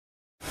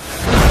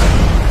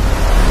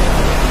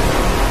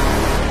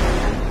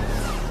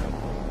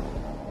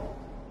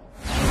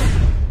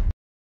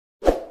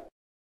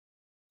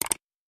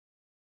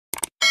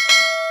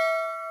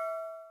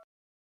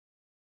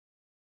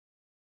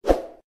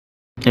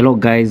Hello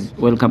guys,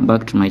 welcome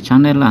back to my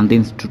channel, and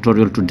in this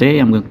tutorial today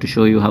I'm going to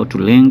show you how to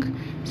link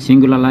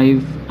Singular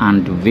Live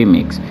and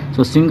Vmix.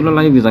 So Singular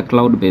Live is a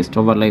cloud-based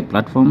overlay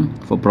platform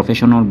for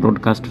professional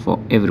broadcast for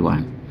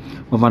everyone.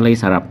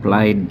 Overlays are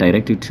applied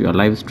directly to your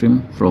live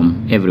stream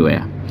from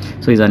everywhere.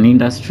 So it's an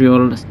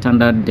industrial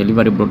standard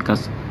delivery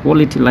broadcast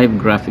quality live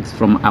graphics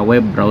from a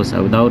web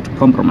browser without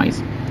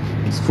compromise.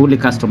 It's fully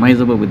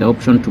customizable with the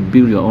option to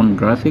build your own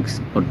graphics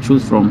or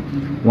choose from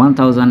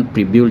 1000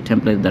 pre-built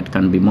templates that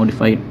can be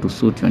modified to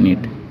suit your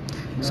need.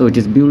 So it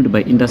is built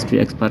by industry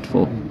experts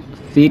for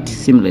fit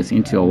seamless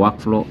into your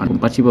workflow and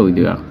compatible with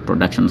your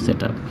production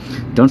setup.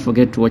 Don't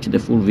forget to watch the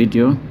full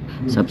video,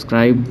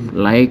 subscribe,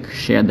 like,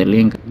 share the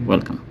link.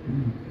 Welcome.